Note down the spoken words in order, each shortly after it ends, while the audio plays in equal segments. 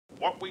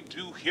What we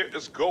do here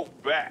is go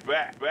back.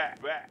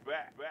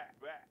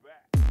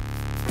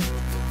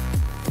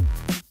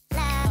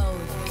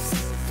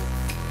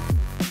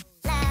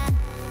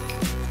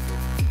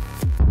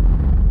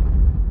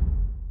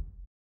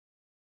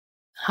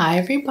 Hi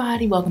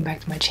everybody, welcome back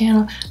to my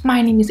channel.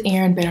 My name is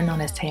Erin, better known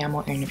as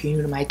Tayamo Erin. If you're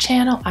new to my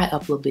channel, I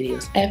upload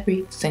videos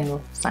every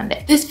single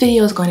Sunday. This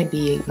video is going to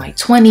be my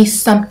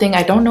 20-something,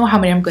 I don't know how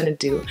many I'm going to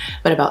do,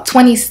 but about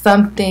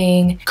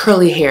 20-something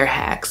curly hair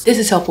hacks. This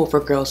is helpful for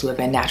girls who have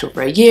been natural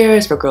for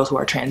years, for girls who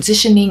are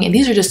transitioning, and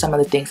these are just some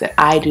of the things that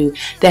I do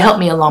that help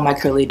me along my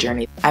curly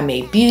journey. I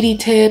made beauty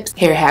tips,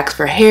 hair hacks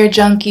for hair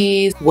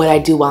junkies, what I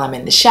do while I'm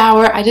in the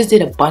shower. I just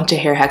did a bunch of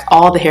hair hacks,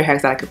 all the hair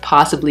hacks that I could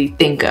possibly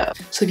think of.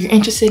 So if you're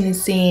interested in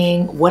seeing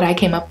what I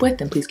came up with,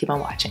 then please keep on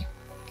watching.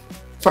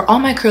 For all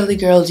my curly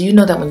girls, you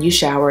know that when you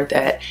shower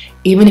that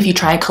even if you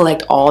try and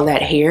collect all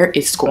that hair,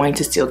 it's going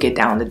to still get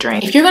down the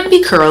drain. If you're going to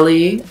be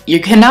curly,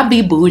 you cannot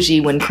be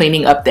bougie when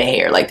cleaning up the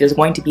hair. Like, there's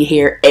going to be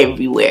hair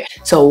everywhere.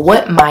 So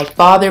what my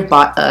father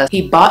bought us,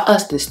 he bought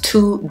us this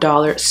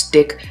 $2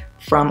 stick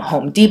from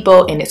Home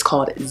Depot, and it's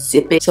called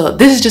Zip It. So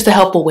this is just a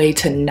helpful way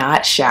to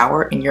not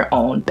shower in your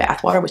own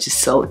bathwater, which is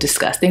so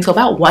disgusting. So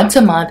about once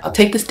a month, I'll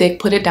take the stick,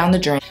 put it down the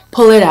drain,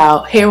 pull it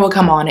out, hair will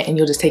come on it, and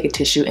you'll just take a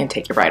tissue and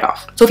take it right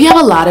off. So if you have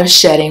a lot of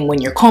shedding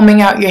when you're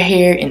combing out your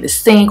hair in the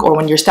sink, or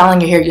when you're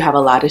styling your hair, you have a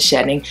lot of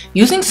shedding,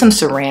 using some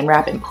saran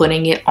wrap and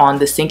putting it on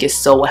the sink is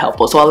so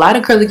helpful. So a lot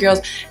of curly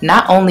girls,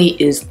 not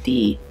only is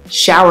the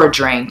shower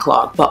drain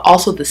clogged, but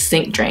also the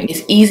sink drain.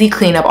 It's easy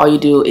cleanup. All you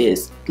do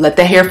is let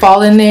the hair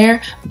fall in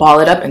there, ball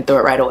it up, and throw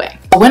it right away.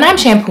 When I'm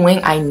shampooing,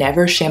 I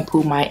never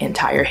shampoo my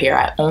entire hair.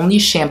 I only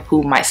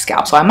shampoo my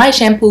scalp. So I might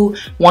shampoo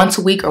once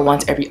a week or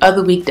once every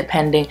other week,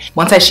 depending.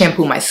 Once I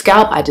shampoo my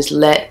scalp, I just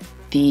let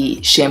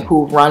the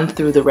shampoo run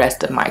through the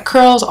rest of my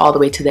curls all the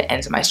way to the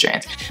ends of my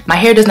strands. My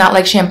hair does not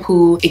like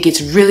shampoo. It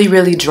gets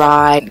really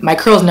dry. My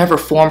curls never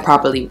form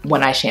properly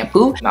when I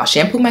shampoo. I'll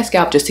shampoo my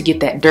scalp just to get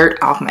that dirt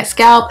off my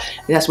scalp.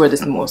 That's where it's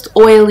the most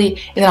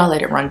oily, and then I'll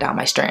let it run down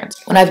my strands.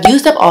 When I've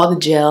used up all the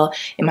gel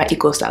in my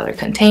Eco Styler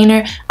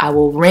container, I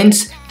will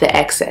rinse the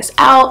excess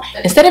out.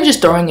 Instead of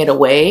just throwing it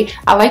away,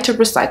 I like to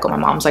recycle. My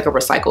mom's like a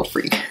recycle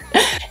freak.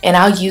 And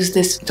I'll use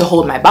this to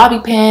hold my bobby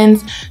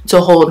pins,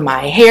 to hold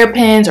my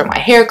hairpins or my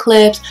hair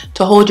clips,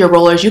 to hold your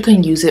rollers. You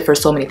can use it for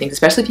so many things,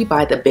 especially if you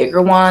buy the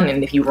bigger one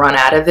and if you run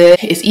out of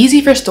it. It's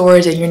easy for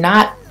storage and you're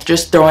not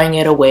just throwing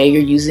it away,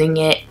 you're using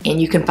it, and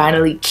you can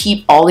finally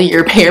keep all of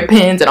your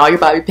hairpins and all your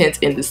bobby pins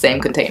in the same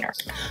container.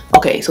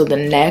 Okay, so the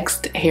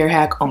next hair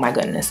hack, oh my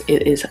goodness,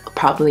 it is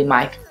probably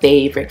my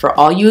favorite. For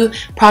all you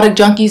product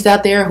junkies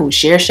out there who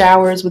share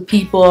showers with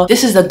people,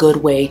 this is a good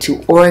way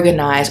to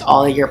organize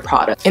all of your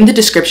products. In the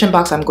description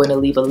box, I'm going to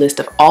leave a list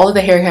of all of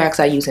the hair hacks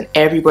I use and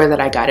everywhere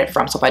that I got it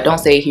from. So if I don't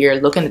say it here,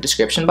 look in the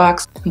description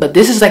box. But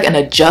this is like an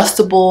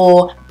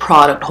adjustable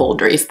product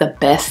holder. It's the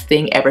best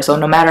thing ever. So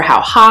no matter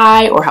how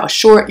high or how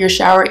short your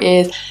shower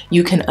is,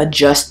 you can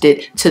adjust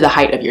it to the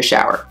height of your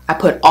shower. I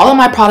put all of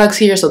my products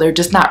here so they're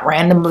just not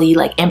randomly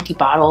like empty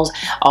bottles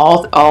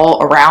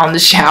all around the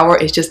shower.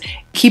 It's just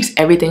keeps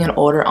everything in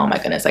order. Oh my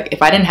goodness, like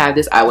if I didn't have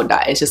this, I would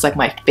die. It's just like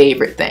my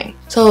favorite thing.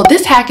 So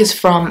this hack is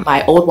from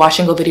my old wash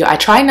and go video. I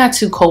try not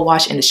to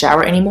co-wash in the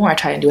shower anymore. I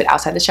try to do it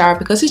outside the shower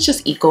because it's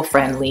just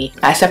eco-friendly.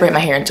 I separate my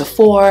hair into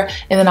 4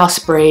 and then I'll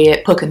spray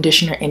it, put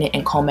conditioner in it,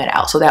 and comb it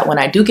out so that when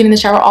I do get in the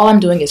shower, all I'm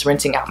doing is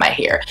rinsing out my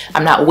hair.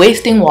 I'm not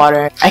wasting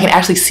water. I can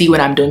actually see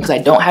what I'm doing because I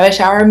don't have a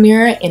shower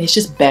mirror, and it's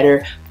just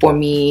better for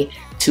me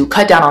to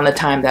cut down on the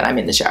time that I'm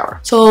in the shower.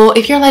 So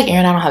if you're like,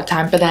 Erin, I don't have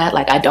time for that,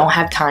 like I don't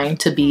have time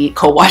to be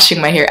co-washing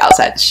my hair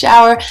outside the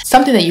shower,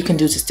 something that you can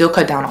do to still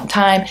cut down on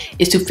time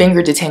is to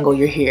finger detangle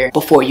your hair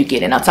before you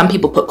get in. Now some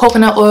people put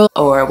coconut oil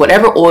or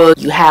whatever oil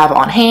you have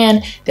on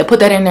hand, they'll put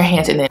that in their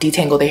hands and then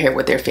detangle their hair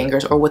with their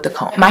fingers or with the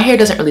comb. My hair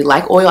doesn't really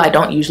like oil. I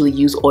don't usually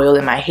use oil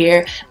in my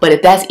hair, but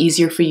if that's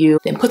easier for you,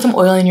 then put some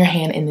oil in your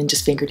hand and then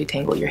just finger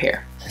detangle your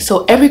hair.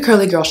 So every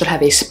curly girl should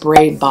have a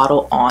spray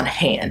bottle on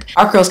hand.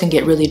 Our curls can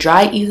get really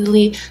dry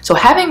easily, so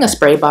having a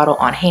spray bottle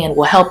on hand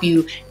will help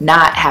you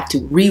not have to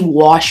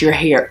re-wash your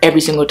hair every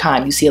single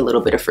time you see a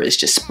little bit of frizz.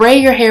 Just spray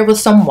your hair with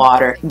some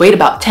water, wait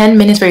about 10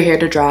 minutes for your hair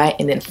to dry,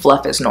 and then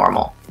fluff as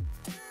normal.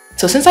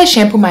 So since I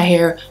shampoo my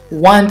hair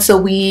once a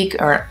week,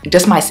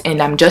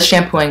 and I'm just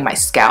shampooing my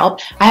scalp,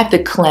 I have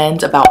to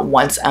cleanse about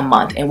once a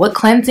month. And what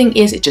cleansing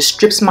is, it just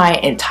strips my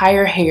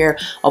entire hair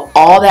of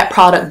all that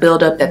product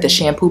buildup that the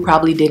shampoo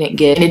probably didn't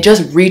get, and it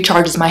just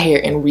recharges my hair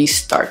and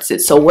restarts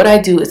it. So what I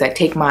do is I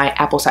take my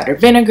apple cider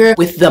vinegar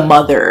with the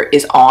mother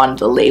is on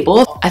the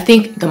label. I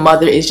think the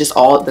mother is just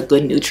all the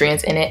good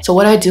nutrients in it. So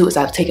what I do is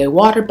I'll take a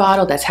water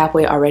bottle that's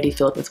halfway already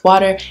filled with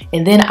water,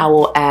 and then I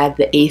will add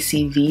the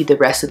ACV the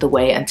rest of the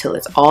way until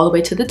it's all the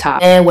way to the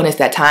top. And when it's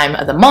that time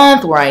of the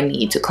month where I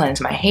need to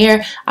cleanse my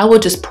hair, I will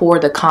just pour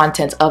the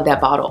contents of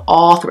that bottle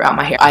all throughout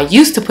my hair. I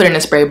used to put it in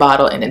a spray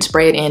bottle and then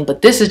spray it in,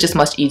 but this is just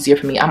much easier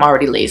for me. I'm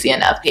already lazy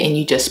enough. And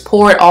you just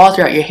pour it all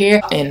throughout your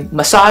hair and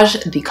massage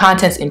the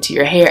contents into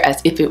your hair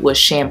as if it was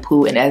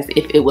shampoo and as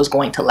if it was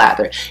going to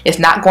lather. It's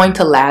not going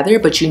to lather,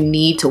 but you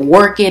need to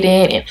work it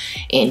in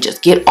and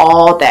just get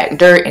all that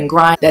dirt and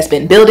grime that's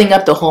been building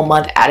up the whole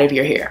month out of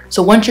your hair.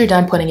 So once you're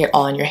done putting it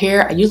all in your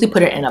hair, I usually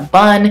put it in a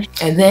bun,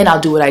 and then I'll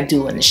do what I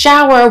do in the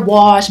shower,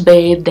 wash,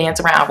 bathe, dance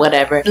around,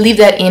 whatever. Leave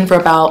that in for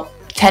about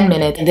 10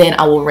 minutes, and then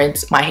I will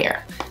rinse my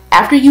hair.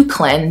 After you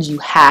cleanse, you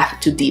have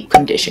to deep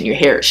condition. Your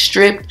hair is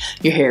stripped,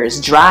 your hair is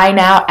dry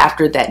now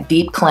after that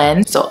deep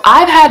cleanse. So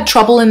I've had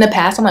trouble in the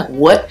past. I'm like,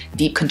 what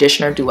deep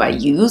conditioner do I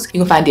use? You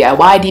can find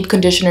DIY deep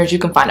conditioners, you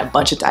can find a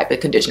bunch of type of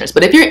conditioners.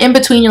 But if you're in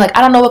between, you're like, I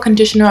don't know what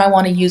conditioner I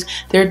want to use,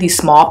 there are these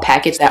small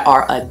packets that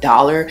are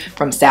 $1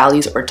 from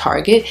Sally's or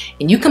Target.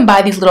 And you can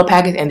buy these little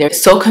packets and they're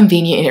so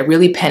convenient and it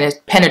really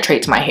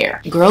penetrates my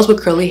hair. Girls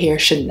with curly hair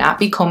should not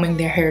be combing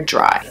their hair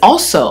dry.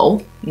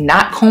 Also,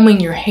 not combing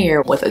your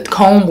hair with a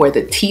comb where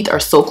the teeth are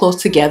so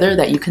close together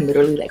that you can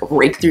literally like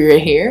rake through your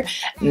hair.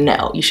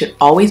 No, you should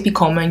always be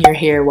combing your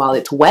hair while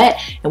it's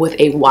wet and with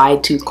a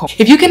wide tooth comb.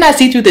 If you cannot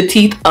see through the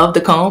teeth of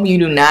the comb, you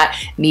do not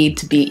need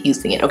to be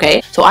using it,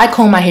 okay? So I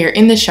comb my hair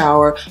in the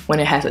shower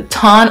when it has a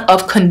ton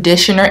of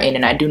conditioner in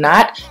it. I do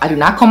not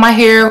comb my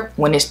hair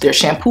when there's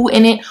shampoo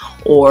in it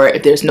or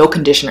if there's no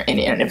conditioner in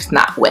it and if it's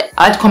not wet.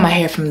 I comb my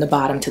hair from the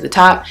bottom to the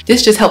top.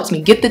 This just helps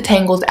me get the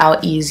tangles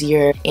out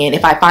easier, and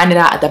if I find it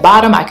out at the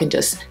bottom, I can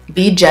just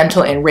be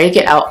gentle and rake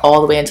it out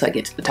all the way until I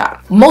get to the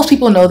top. Most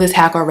people know this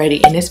hack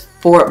already, and it's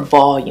for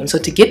volume. So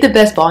to get the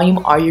best volume,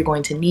 all you're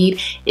going to need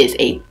is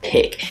a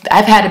pick.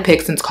 I've had a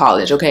pick since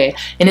college, okay?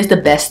 And it's the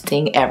best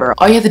thing ever.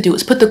 All you have to do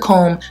is put the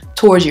comb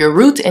towards your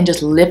roots and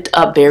just lift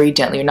up very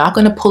gently. You're not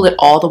gonna pull it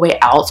all the way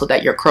out so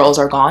that your curls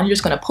are gone. You're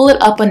just gonna pull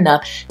it up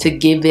enough to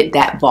give it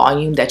that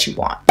volume that you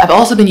want. I've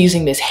also been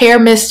using this hair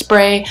mist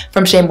spray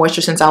from Shea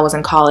Moisture since I was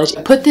in college.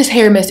 I put this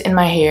hair mist in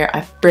my hair.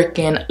 I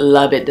freaking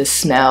love it. The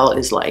smell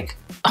is like,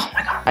 oh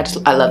my God,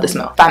 I love the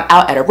smell. If I'm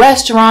out at a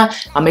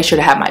restaurant, I'll make sure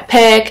to have my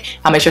pick,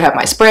 I'll make sure to have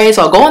my spray.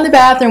 So I'll go in the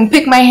bathroom,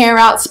 pick my hair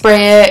out,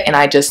 spray it, and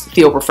I just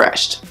feel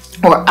refreshed.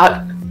 Or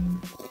out.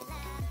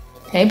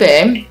 Hey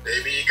babe.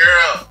 Baby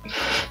girl.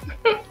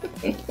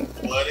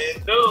 What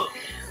it do?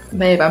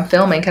 Babe, I'm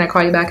filming. Can I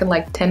call you back in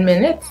like 10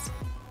 minutes?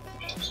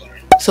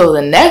 So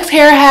the next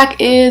hair hack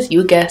is,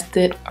 you guessed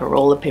it, a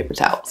roll of paper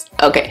towels.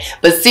 Okay,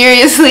 but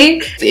seriously,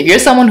 if you're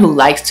someone who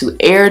likes to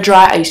air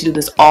dry, I used to do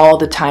this all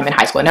the time in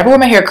high school. I never wore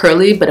my hair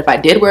curly, but if I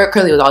did wear it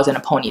curly, it was always in a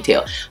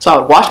ponytail. So I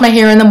would wash my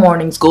hair in the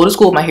mornings, go to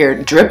school with my hair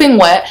dripping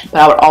wet, but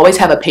I would always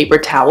have a paper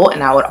towel,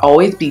 and I would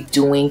always be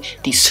doing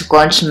the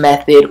scrunch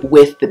method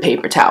with the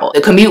paper towel.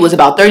 The commute was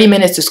about 30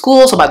 minutes to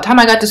school, so by the time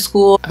I got to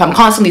school, if I'm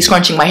constantly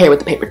scrunching my hair with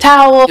the paper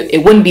towel,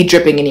 it wouldn't be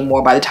dripping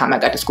anymore by the time I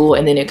got to school,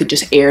 and then it could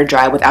just air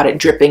dry without it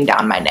dripping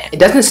down my neck. It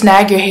doesn't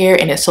snag your hair,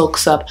 and it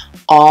soaks up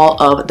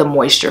all of the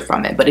moisture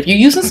from it. But if you're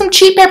using some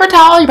cheap paper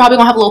towel, you're probably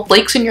gonna have little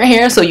flakes in your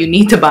hair, so you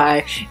need to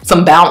buy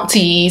some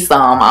Bounty,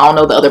 some, I don't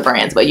know the other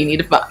brands, but you need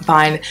to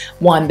find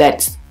one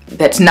that's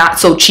not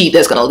so cheap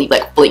that's gonna leave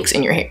like flakes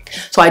in your hair.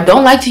 So I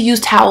don't like to use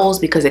towels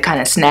because it kind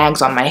of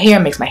snags on my hair,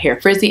 makes my hair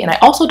frizzy, and I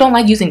also don't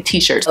like using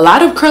t-shirts. A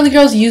lot of curly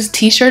girls use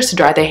t-shirts to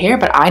dry their hair,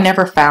 but I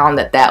never found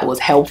that was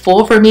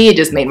helpful for me. It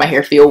just made my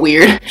hair feel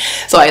weird.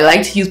 So I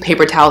like to use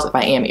paper towels if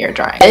I am air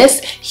drying.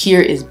 This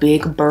here is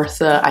Big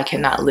Bertha. I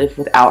cannot live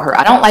without her.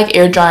 I don't like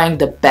air drying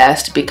the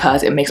best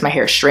because it makes my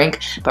hair shrink,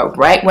 but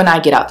right when I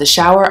get out the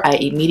shower, I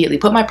immediately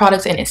put my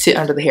products in and sit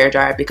under the hair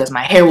dryer because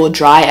my hair will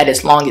dry at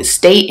its longest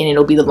state, and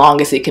it'll be the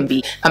longest it can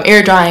be. I'm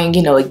air drying,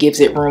 you know, it gives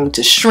it room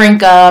to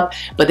shrink up,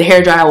 but the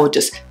hair dryer will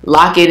just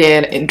lock it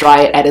in and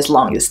dry it at its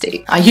longest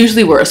state. I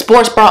usually wear a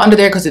sports bra under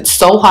there because it's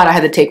so hot. I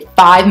had to take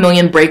 5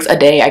 million breaks a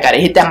day. I gotta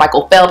hit that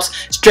Michael Phelps,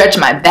 stretch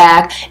my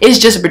back. It's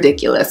just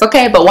ridiculous,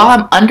 okay? But while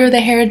I'm under the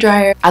hair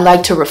dryer, I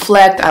like to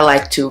reflect. I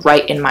like to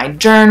write in my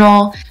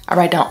journal. I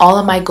write down all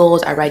of my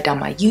goals. I write down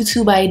my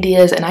YouTube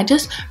ideas, and I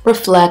just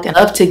reflect and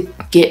love to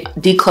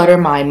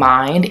declutter my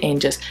mind and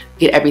just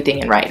get everything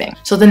in writing.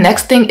 So the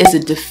next thing is a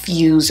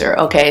diffuser,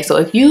 okay? So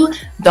if you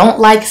don't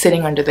like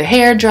sitting under the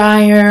hair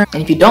dryer,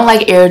 and if you don't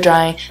like air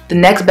drying, the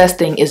next best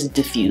thing is a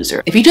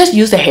diffuser. If you just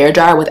use the hair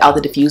dryer without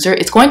the diffuser,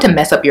 it's going to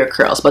mess up your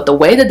curls. But the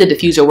way that the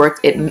diffuser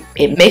works, it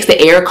makes the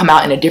air come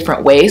out in a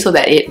different way so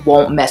that it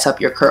won't mess up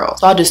your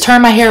curls. So I'll just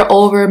turn my hair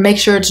over, make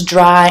sure it's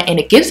dry, and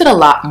it gives it a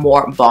lot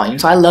more volume.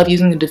 So I love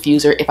using the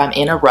diffuser if I'm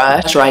in a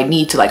rush or I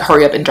need to like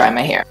hurry up and dry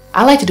my hair.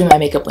 I like to do my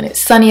makeup when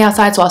it's sunny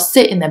outside, so I'll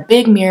sit in the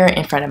big mirror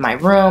in front of my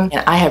room,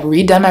 and I have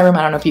redone my room.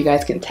 I don't know if you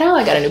guys can tell.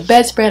 I got a new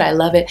bedspread. I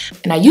love it.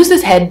 And I use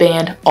this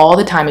headband all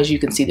the time. As you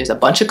can see, there's a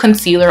bunch of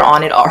concealer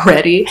on it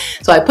already.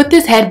 So I put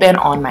this headband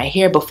on my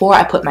hair before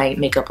I put my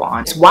makeup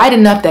on. It's wide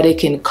enough that it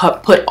can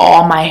put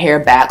all my hair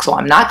back, so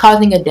I'm not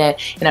causing a dent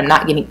and I'm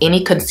not getting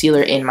any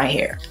concealer in my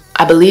hair.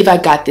 I believe I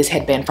got this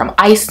headband from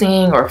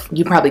Icing, or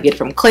you probably get it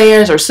from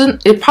Claire's, or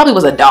it probably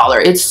was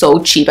 $1. It's so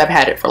cheap. I've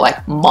had it for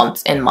like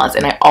months and months,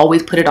 and I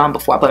always put it on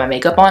before I put my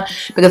makeup on,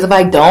 because if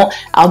I don't,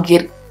 I'll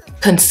get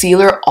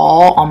concealer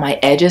all on my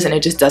edges and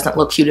it just doesn't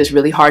look cute. It's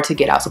really hard to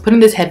get out. So putting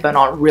this headband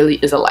on really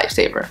is a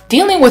lifesaver.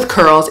 Dealing with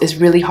curls is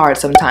really hard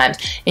sometimes,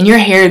 and your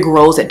hair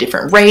grows at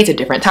different rates at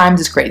different times.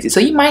 It's crazy. So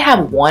you might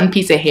have one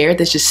piece of hair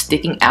that's just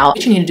sticking out.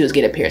 What you need to do is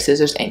get a pair of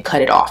scissors and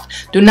cut it off.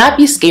 Do not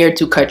be scared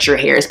to cut your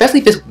hair,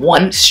 especially if it's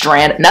one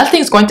strand.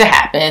 Nothing's going to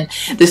happen.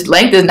 This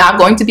length is not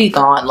going to be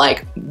gone.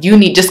 Like, you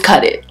need, just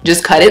cut it.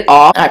 Just cut it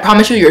off. And I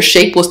promise you, your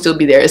shape will still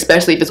be there,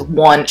 especially if it's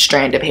one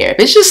strand of hair. If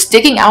it's just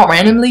sticking out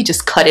randomly,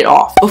 just cut it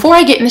off. Before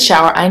I get in the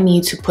shower, I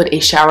need to put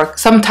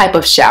some type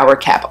of shower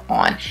cap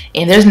on,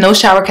 and there's no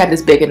shower cap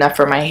that's big enough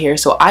for my hair,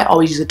 so I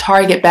always use a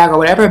Target bag or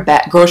whatever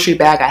grocery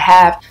bag I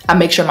have. I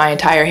make sure my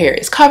entire hair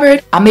is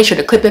covered. I'll make sure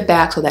to clip it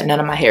back so that none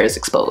of my hair is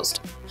exposed.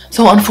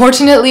 So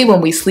unfortunately,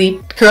 when we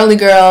sleep, curly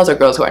girls or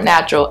girls who are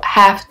natural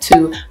have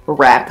to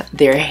wrap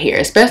their hair,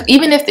 especially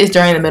even if it's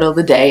during the middle of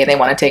the day and they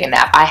want to take a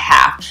nap. I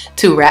have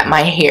to wrap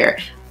my hair.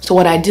 So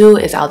what I do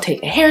is I'll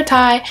take a hair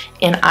tie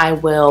and I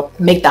will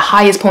make the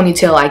highest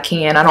ponytail I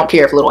can. I don't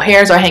care if little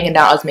hairs are hanging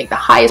down. I'll just make the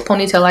highest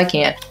ponytail I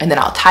can, and then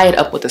I'll tie it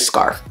up with a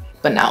scarf.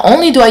 But not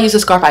only do I use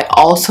a scarf, I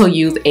also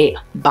use a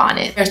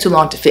bonnet. It's too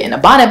long to fit in a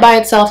bonnet by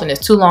itself, and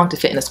it's too long to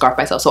fit in a scarf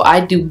by itself. So I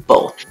do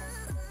both.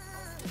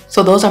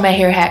 So those are my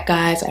hair hack,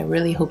 guys. I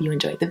really hope you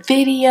enjoyed the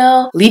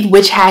video. Leave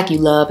which hack you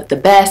love the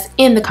best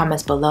in the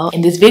comments below.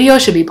 And this video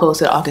should be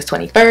posted August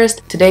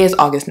 21st. Today is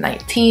August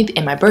 19th,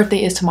 and my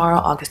birthday is tomorrow,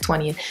 August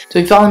 20th. So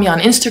if you follow me on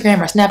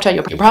Instagram or Snapchat,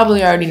 you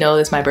probably already know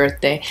it's my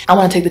birthday. I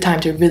want to take the time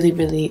to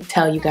really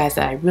tell you guys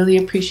that I really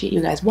appreciate you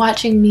guys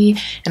watching me,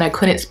 and I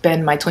couldn't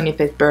spend my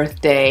 25th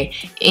birthday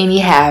any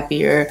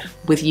happier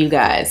with you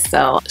guys.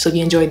 So if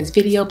you enjoyed this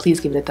video, please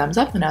give it a thumbs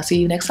up, and I'll see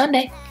you next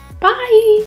Sunday. Bye!